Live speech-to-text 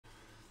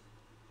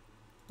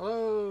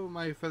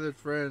my feathered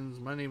friends,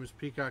 my name is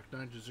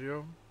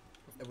Peacock920,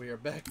 and we are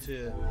back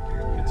to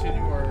continue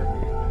our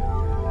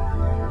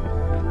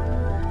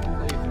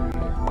playthrough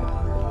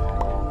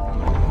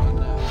on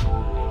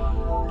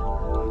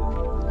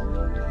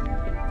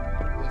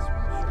this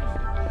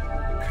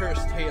monstrous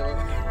Cursed Halo.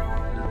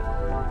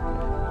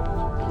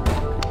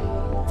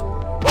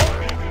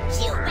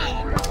 You win!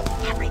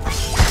 Everybody!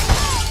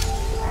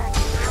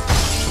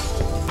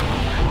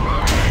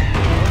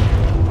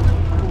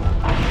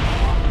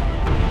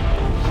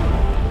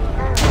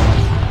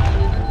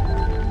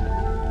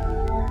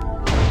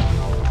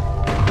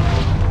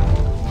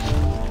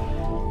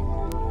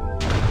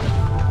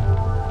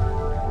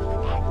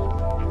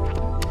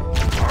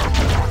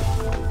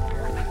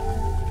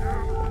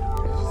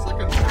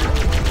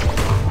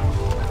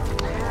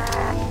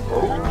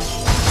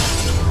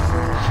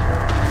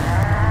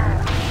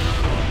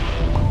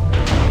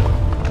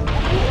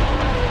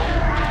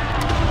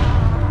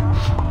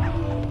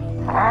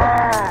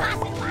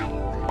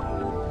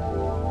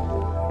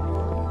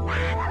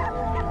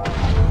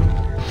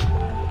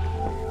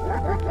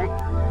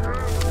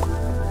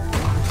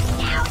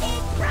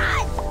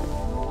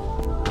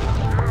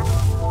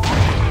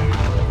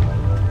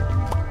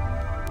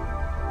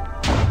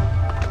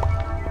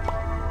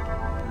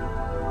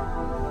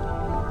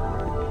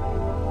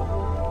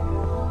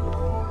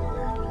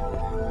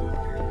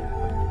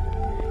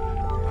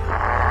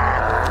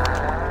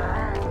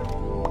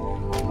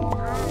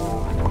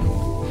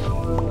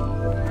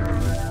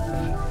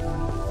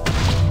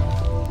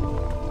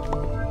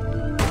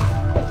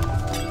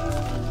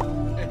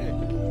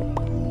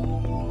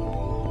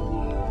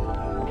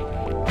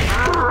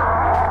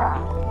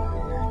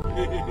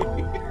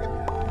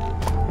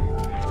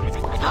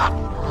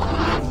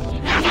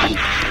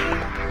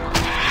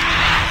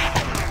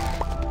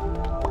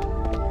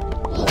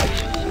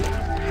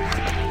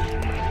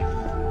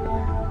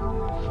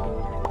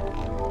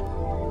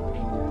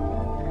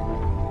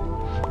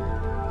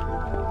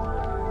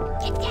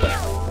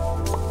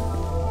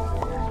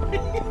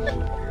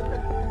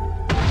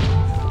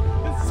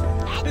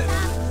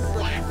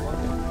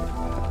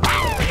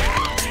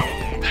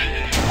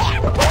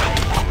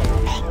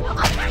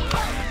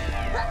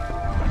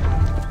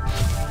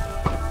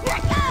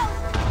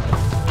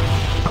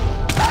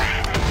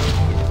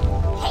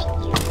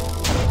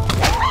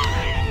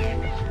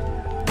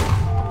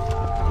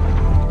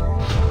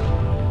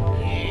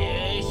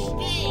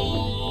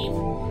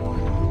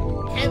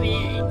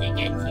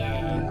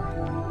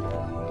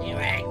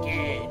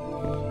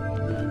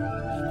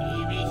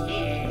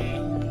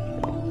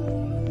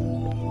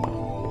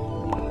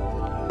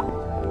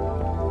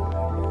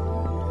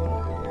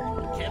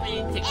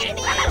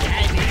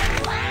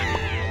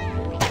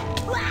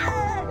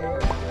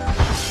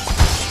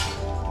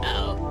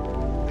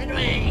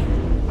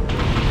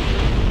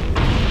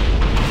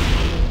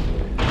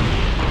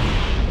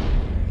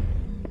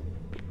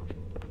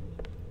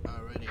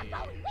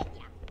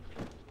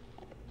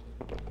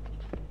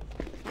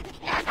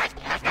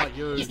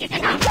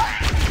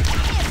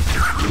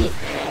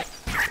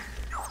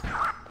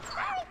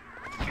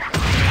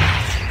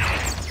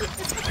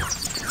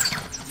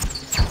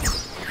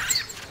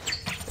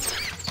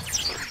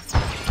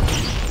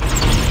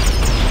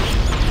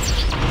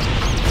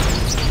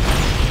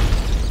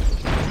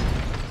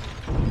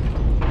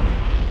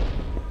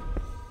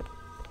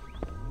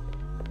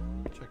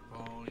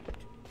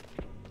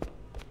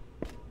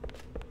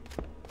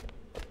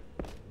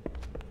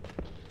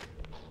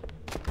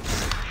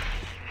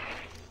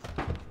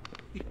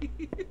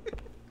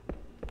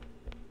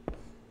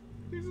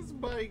 He's just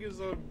minding his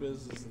own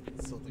business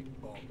and something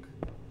bonk.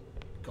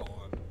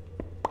 Gone.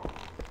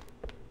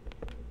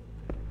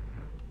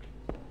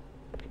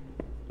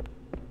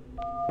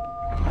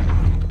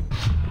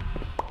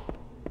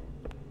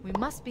 We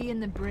must be in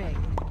the brig.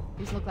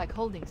 These look like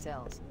holding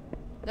cells.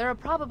 There are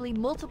probably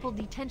multiple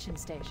detention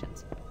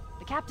stations.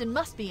 The captain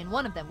must be in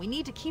one of them. We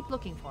need to keep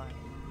looking for him.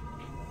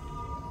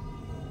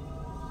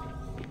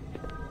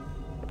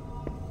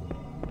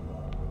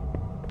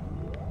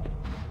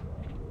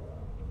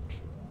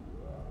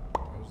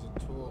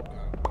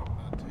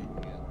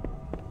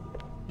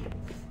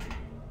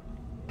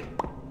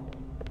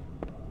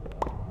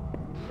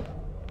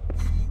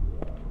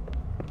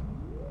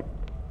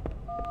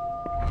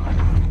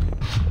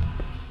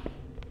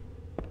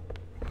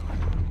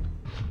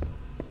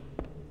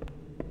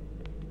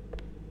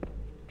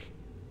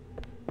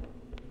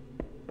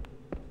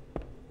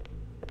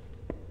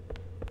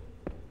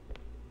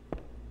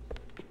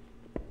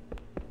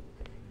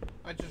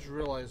 I just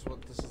realized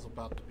what this is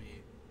about to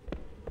be.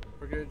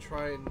 We're gonna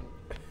try and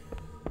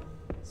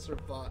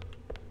survive.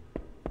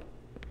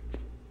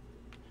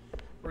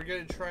 We're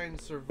gonna try and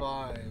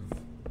survive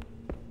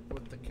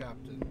with the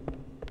captain.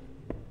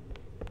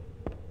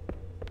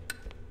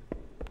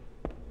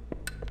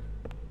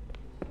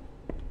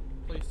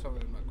 Please tell me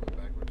I'm not going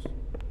backwards.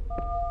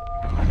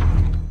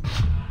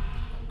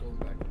 I'm going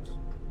backwards.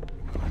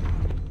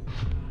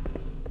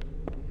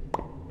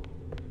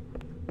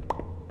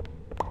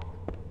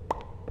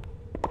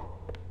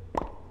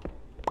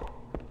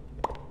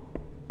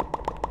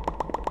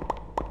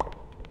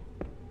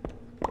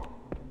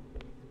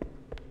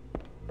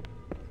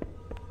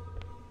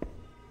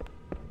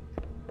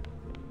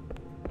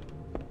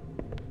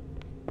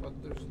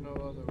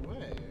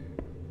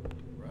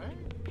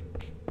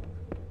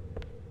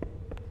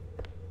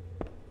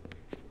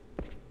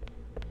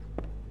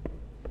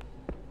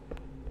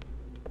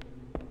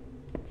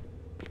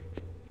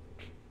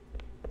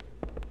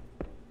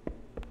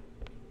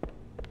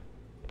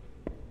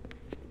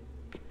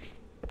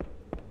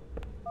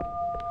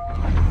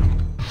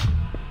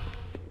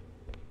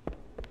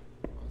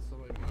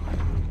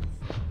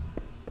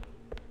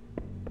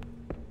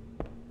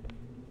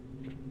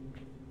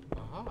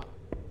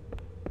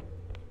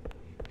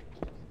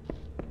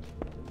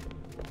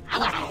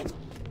 No!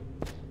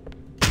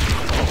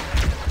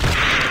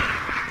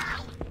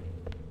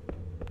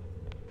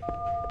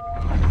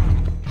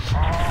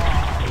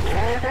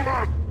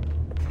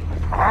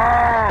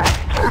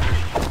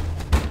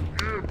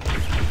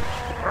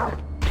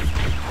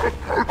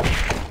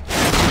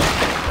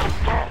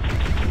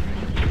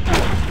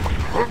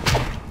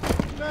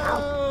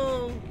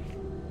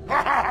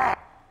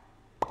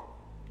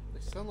 They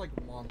sound like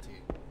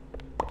Monty.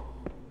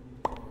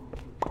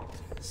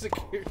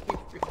 Security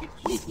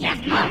breach. No!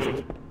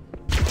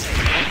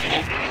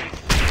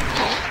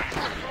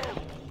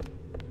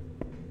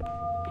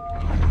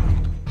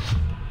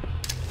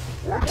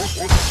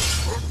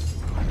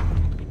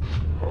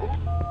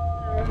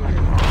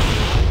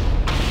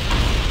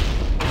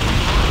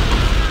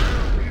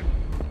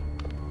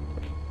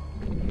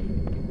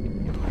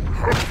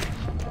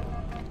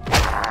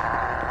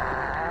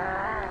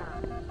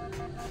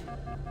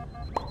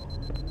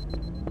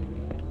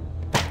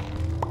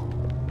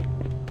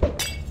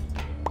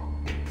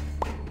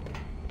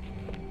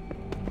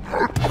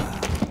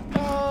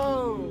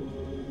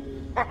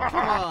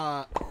 Come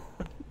on.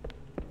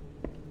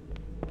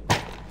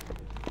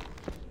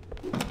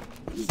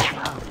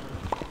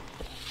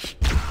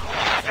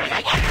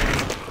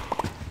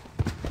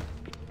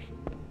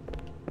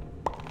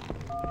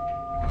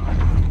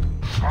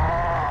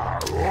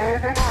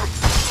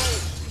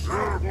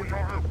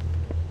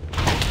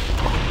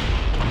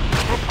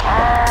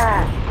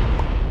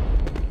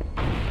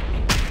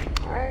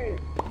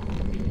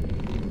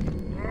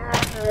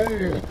 Got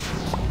him.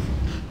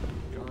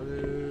 Got him. Got it. Got him.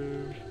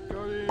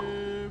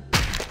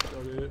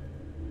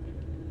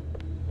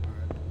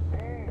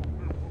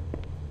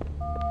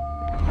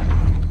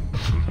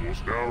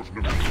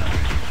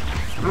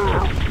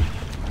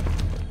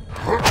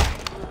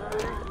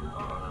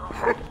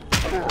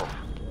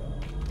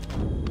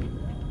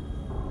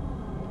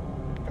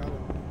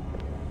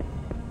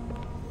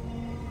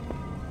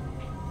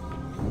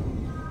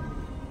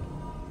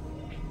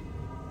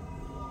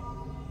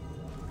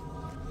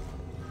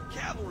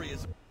 Cavalry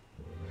is.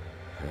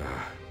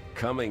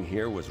 Coming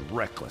here was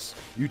reckless.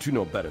 You two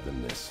know better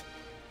than this.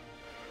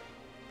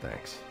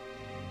 Thanks.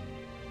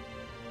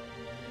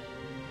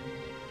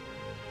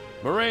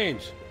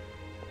 Marines,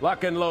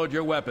 lock and load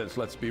your weapons.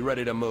 Let's be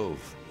ready to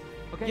move.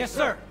 Okay, yes,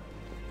 sir.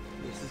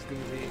 This is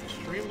going to be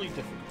extremely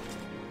difficult.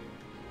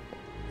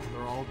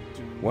 They're all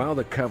doomed. While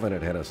the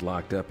Covenant had us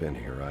locked up in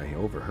here, I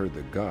overheard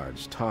the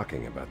guards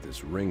talking about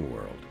this ring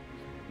world.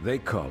 They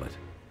call it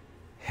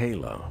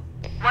Halo.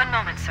 One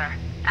moment, sir.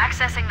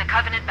 Accessing the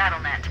Covenant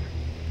BattleNet.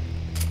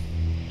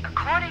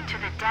 According to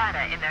the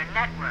data in their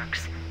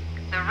networks,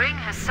 the ring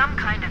has some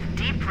kind of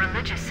deep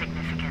religious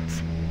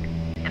significance.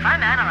 If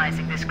I'm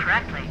analyzing this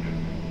correctly,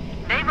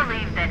 they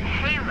believe that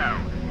Halo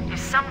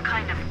is some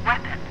kind of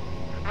weapon,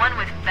 one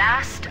with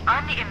vast,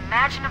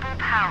 unimaginable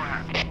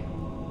power.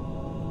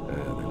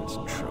 Then it's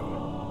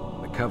true.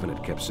 The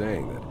Covenant kept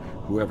saying that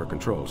whoever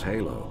controls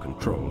Halo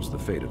controls the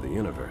fate of the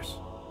universe.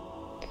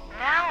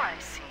 Now I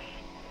see.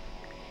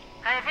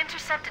 I have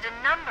intercepted a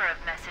number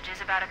of messages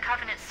about a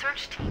Covenant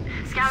search team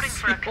scouting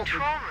for a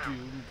control room.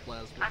 Doom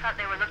plasma. I thought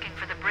they were looking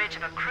for the bridge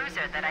of a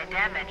cruiser that I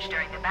damaged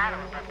during the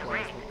battle above the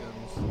ring. Plasma guns.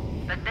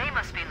 But they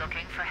must be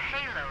looking for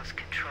Halo's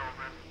control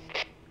room.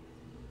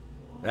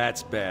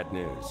 That's bad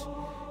news.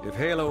 If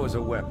Halo is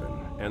a weapon,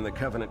 and the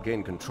Covenant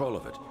gain control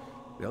of it,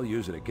 they'll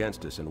use it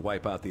against us and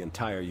wipe out the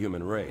entire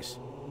human race.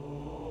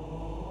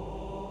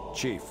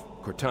 Chief,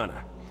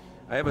 Cortana,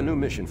 I have a new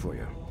mission for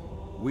you.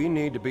 We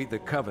need to beat the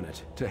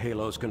Covenant to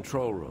Halo's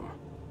control room.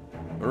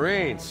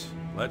 Marines,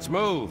 let's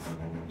move!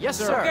 Yes,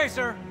 sir. Okay,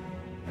 sir.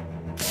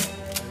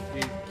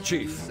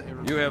 Chief,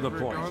 you have the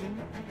point. Gun?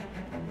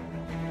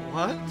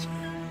 What?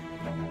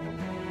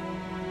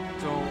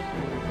 Don't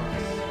move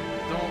us.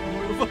 Don't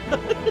move us.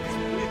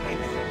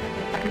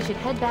 We should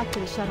head back to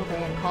the shuttle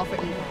bay and call for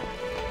evac.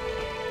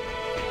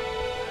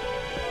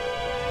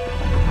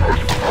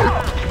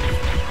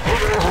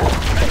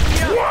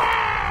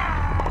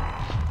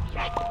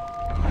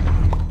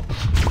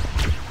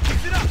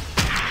 Keep it up.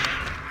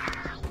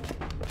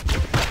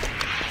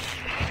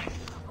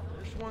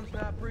 This one's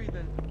not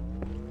breathing.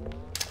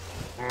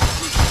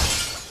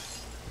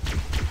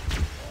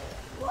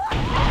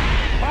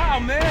 Wow,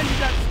 man, you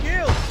got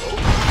skills.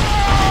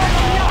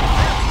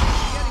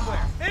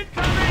 Anywhere.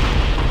 Incoming.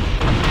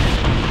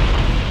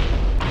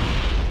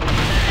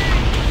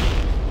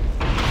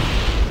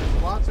 There's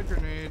lots of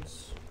grenades.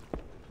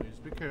 Please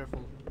be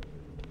careful.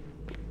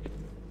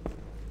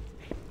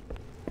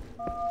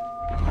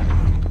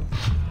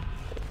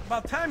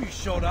 About time you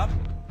showed up.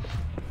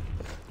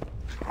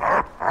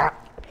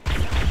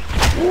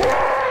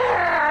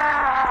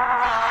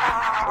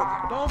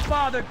 Don't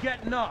bother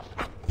getting up.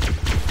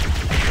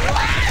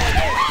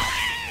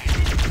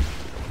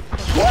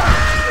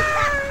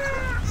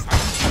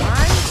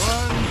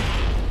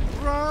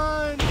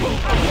 Run!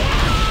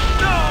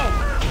 No!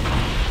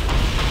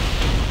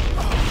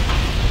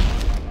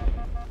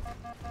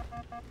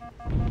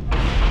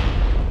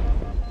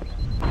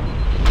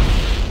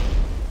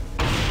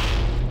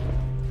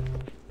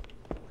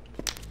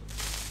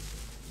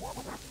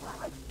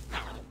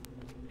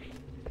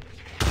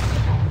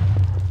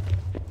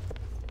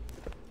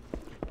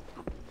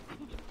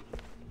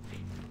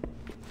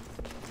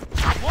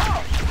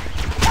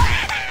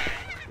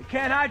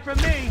 can't hide from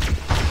me.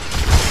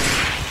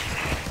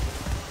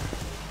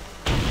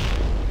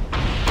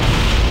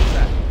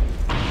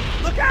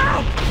 Look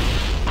out!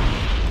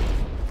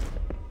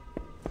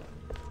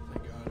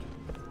 Thank God.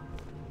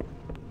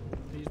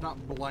 He's not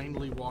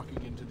blindly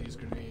walking into these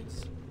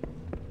grenades.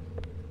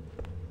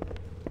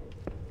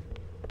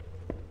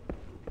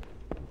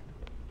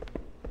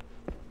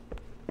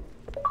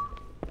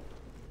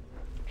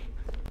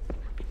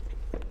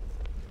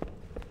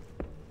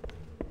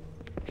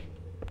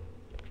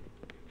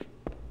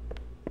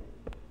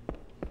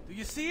 Do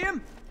you see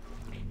him?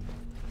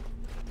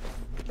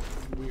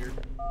 Weird.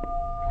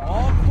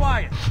 All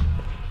quiet.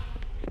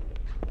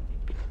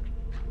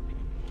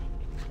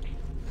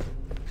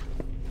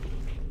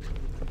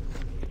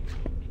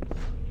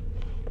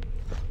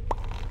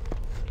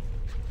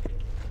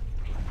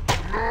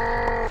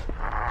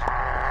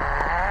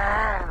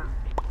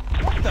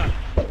 What the?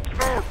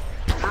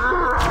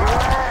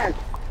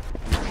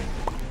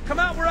 Come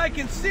out where I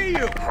can see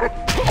you.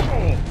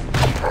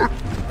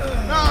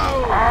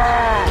 No!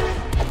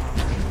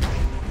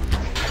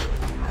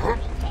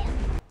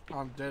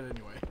 I'm dead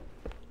anyway.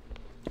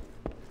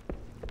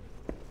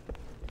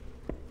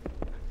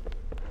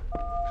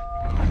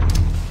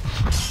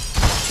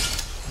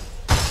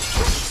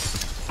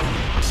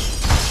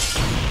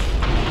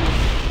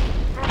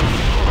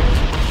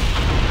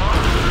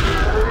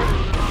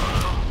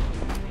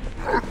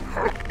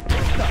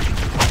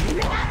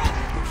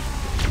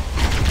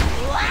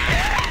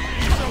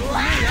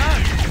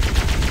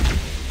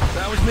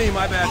 That was me,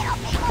 my bad.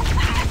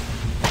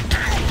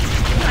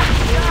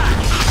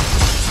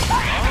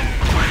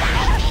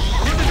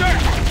 Hit the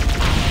dirt.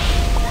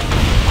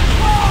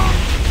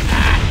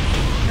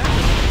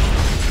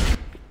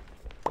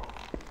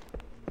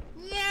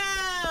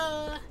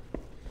 No!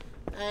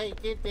 I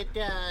didn't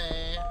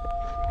die.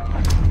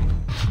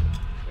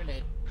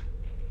 Grenade.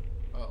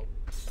 Uh-oh.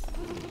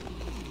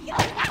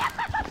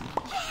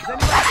 Does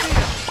anybody see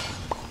him?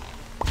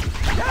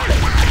 Got it.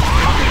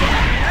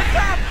 Heads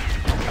up.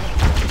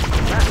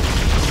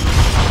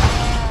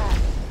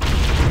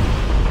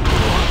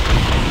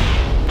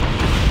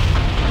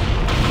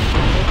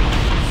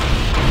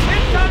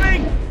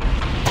 Incoming!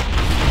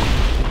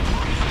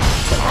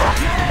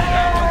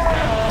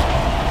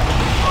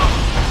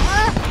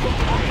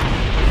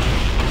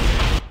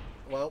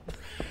 Well.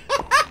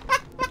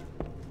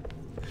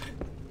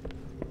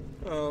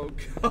 Oh,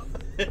 God.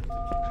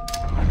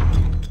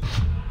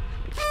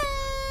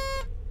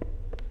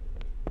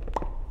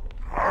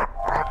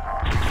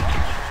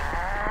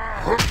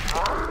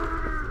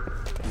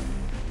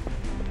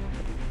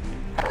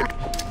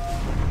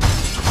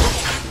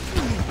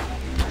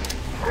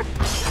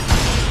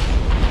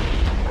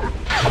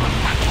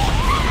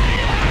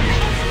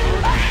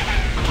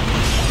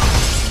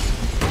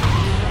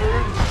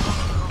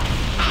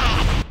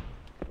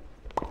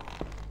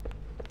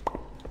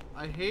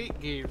 I hate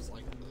games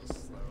like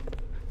this, though.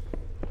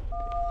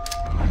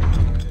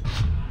 Alright.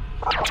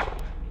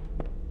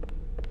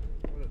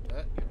 What did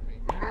that give me?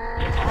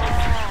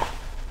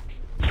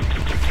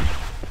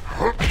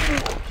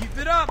 Keep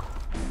it up.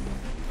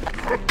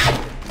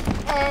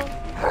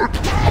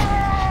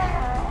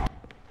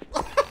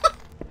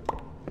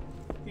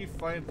 He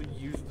finally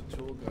used the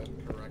tool gun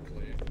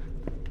correctly,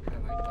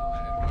 and I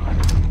died.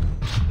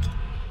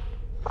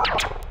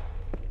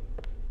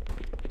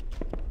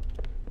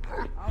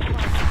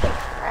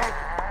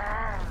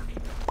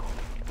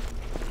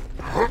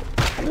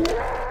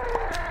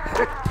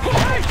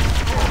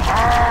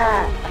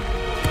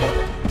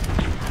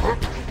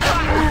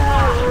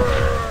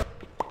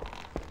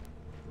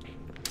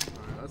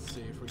 Alright, let's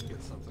see if we can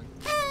get something.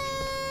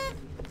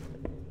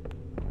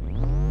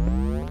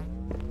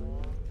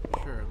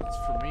 Sure, that's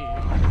for me.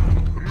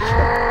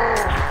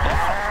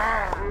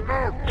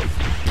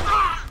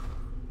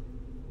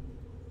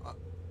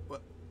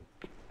 What?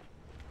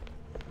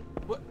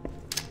 What?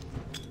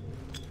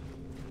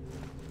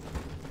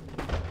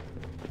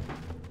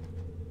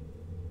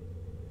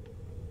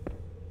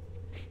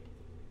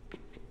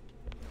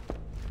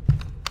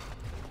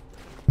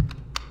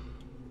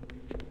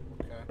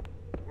 Okay.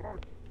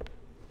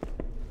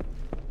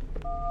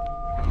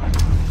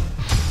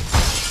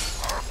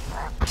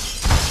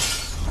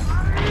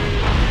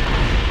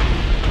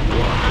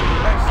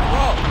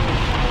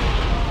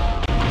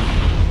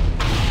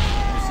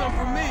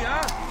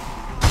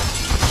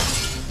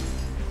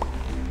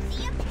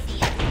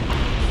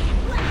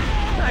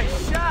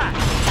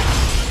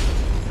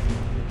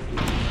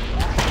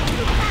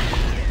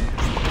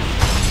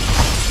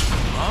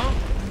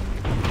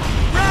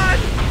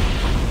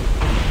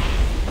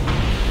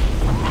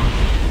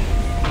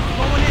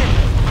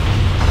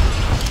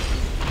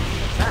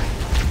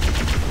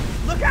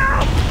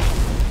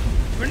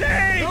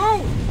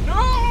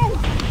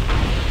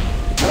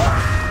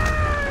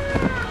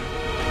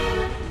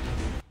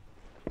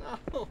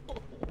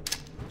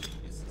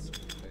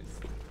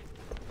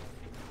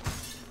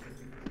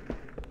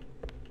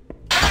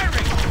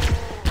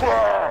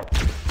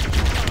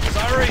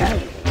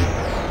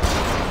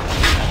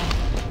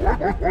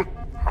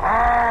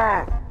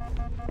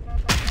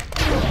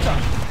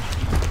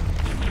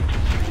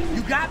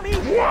 got me?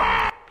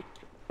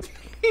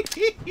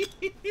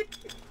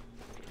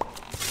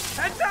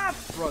 Heads up!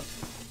 Run.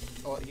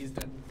 Oh, he's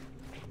dead.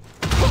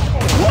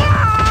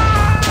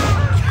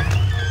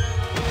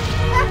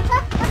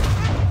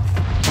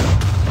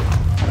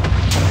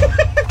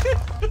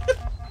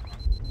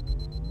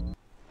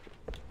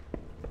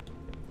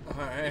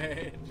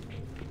 Alright.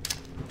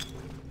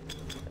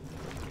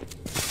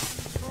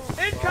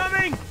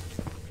 Incoming!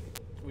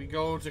 We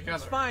go together.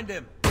 Let's find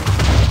him. Think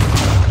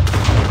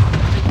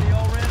they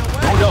all ran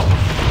away? Oh no!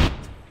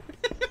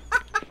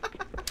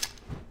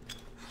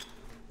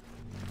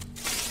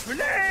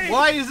 Grenade!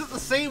 Why is it the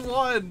same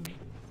one?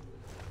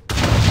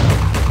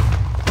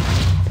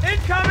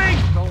 Incoming!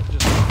 Don't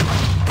just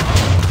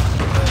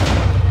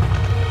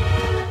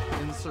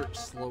insert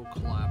slow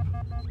clap.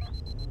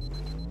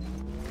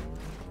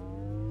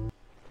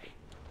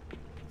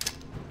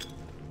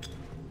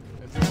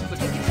 Is this the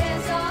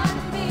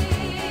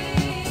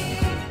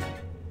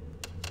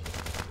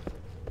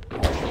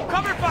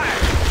Cover fire!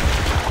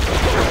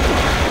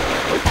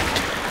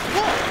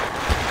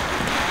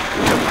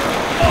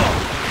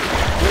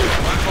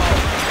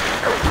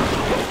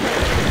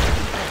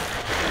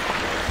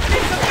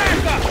 Need some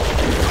backup!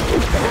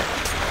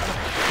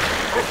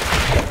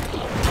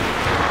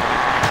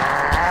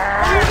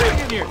 What are you doing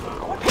in here?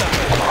 What the?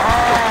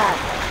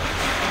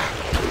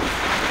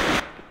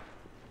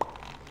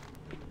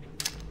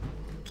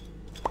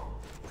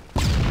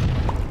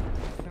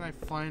 Can I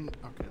find?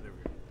 Okay, there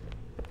we go.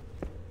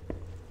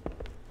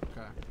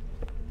 Okay.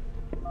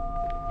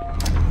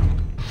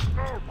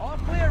 All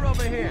clear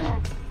over here.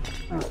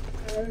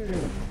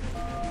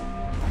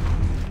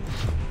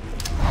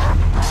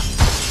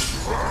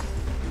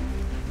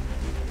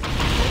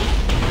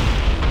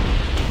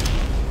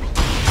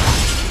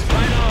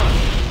 Right on.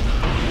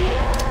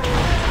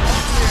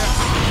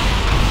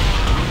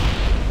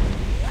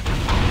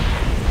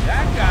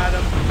 That got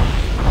him.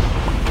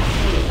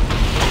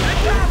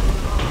 Heads up!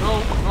 No,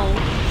 no.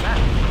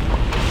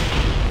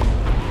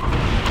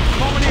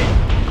 Going in.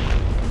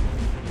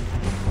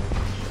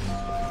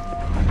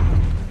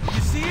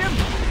 You see him?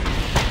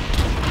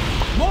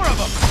 More of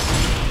them.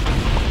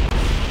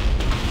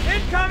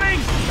 Incoming!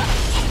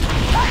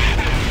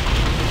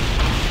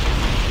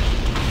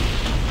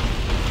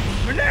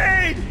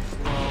 Grenade!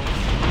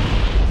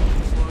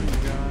 Slow, you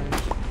guys.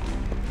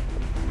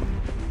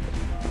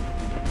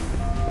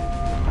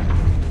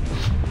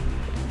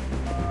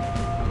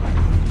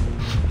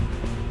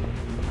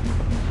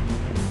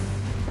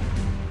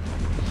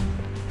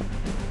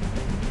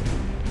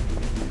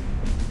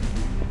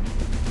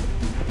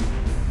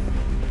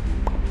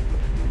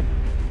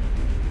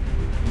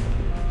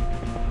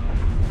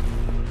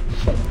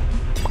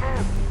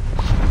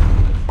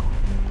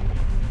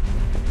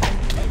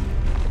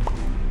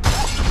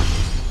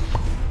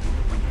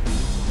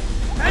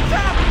 Heads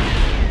up!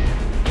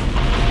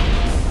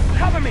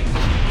 Cover me!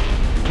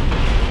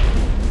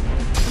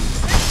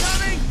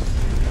 Incoming!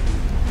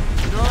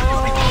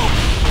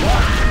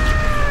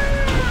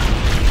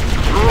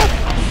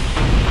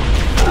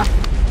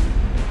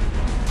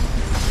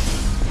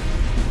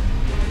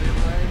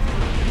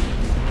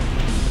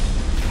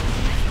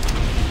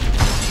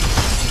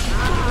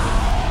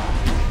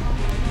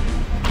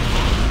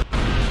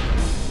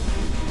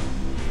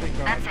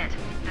 That's it.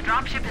 The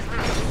dropship is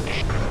loose.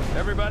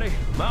 Everybody,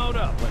 mount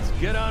up. Let's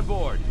get on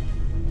board.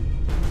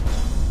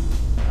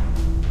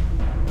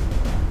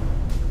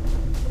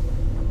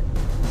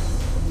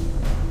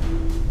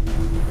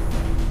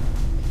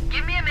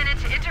 Give me a minute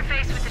to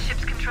interface with the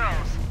ship's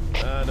controls.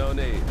 No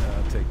need.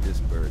 I'll take this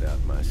bird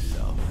out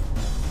myself.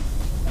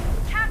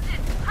 Captain,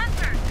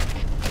 Hunter!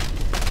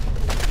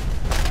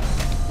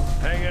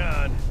 Hang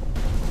on.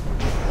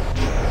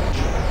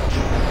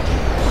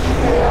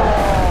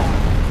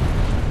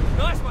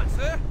 Nice one,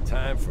 sir!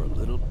 Time for a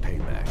little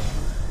payback.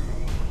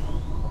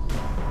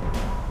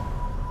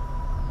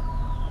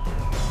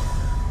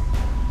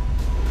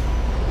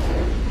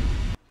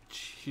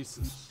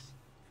 Jesus.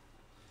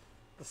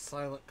 The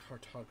silent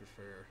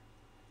cartographer.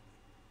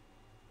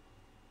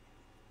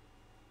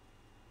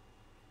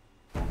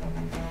 The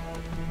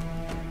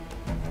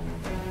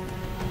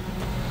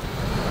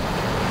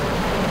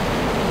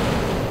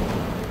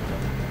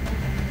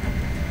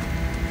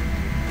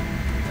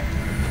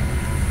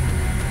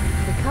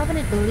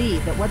Covenant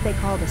believe that what they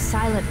call the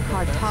silent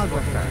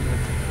cartographer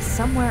is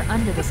somewhere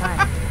under this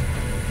island.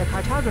 The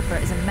cartographer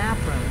is a map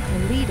room that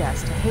will lead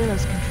us to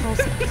Halo's control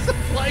center. It's a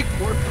flag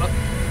warp-up.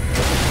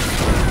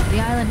 The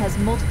island has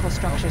multiple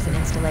structures and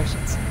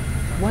installations.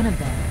 One of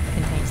them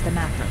contains the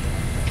map room.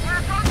 We're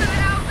approaching the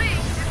LZ!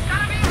 It's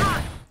gonna be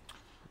hot!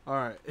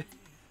 Alright.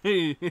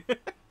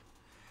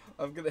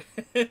 I'm gonna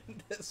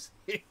end this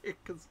here,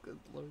 because good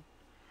lord.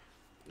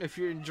 If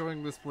you're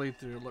enjoying this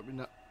playthrough, let me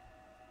know.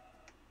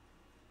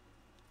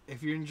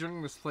 If you're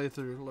enjoying this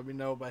playthrough, let me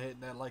know by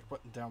hitting that like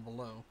button down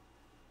below.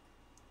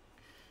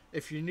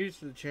 If you're new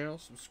to the channel,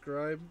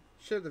 subscribe,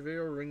 share the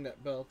video, ring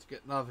that bell to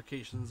get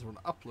notifications when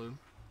I upload.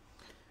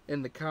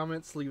 In the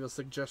comments, leave a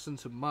suggestion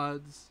to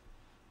mods,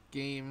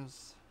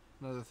 games,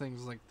 and other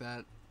things like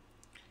that.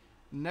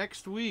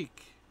 next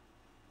week,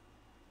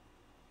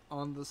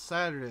 on the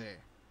Saturday,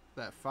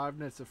 that Five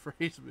Nights at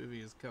Freddy's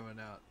movie is coming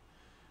out.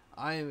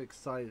 I am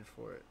excited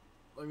for it.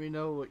 Let me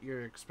know what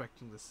you're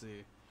expecting to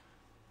see.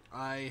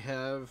 I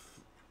have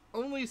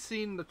only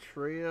seen the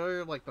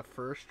trailer, like the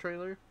first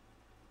trailer.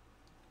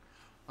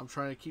 I'm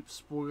trying to keep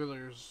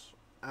spoilers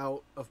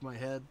out of my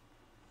head.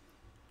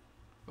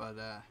 But,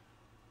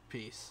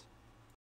 peace.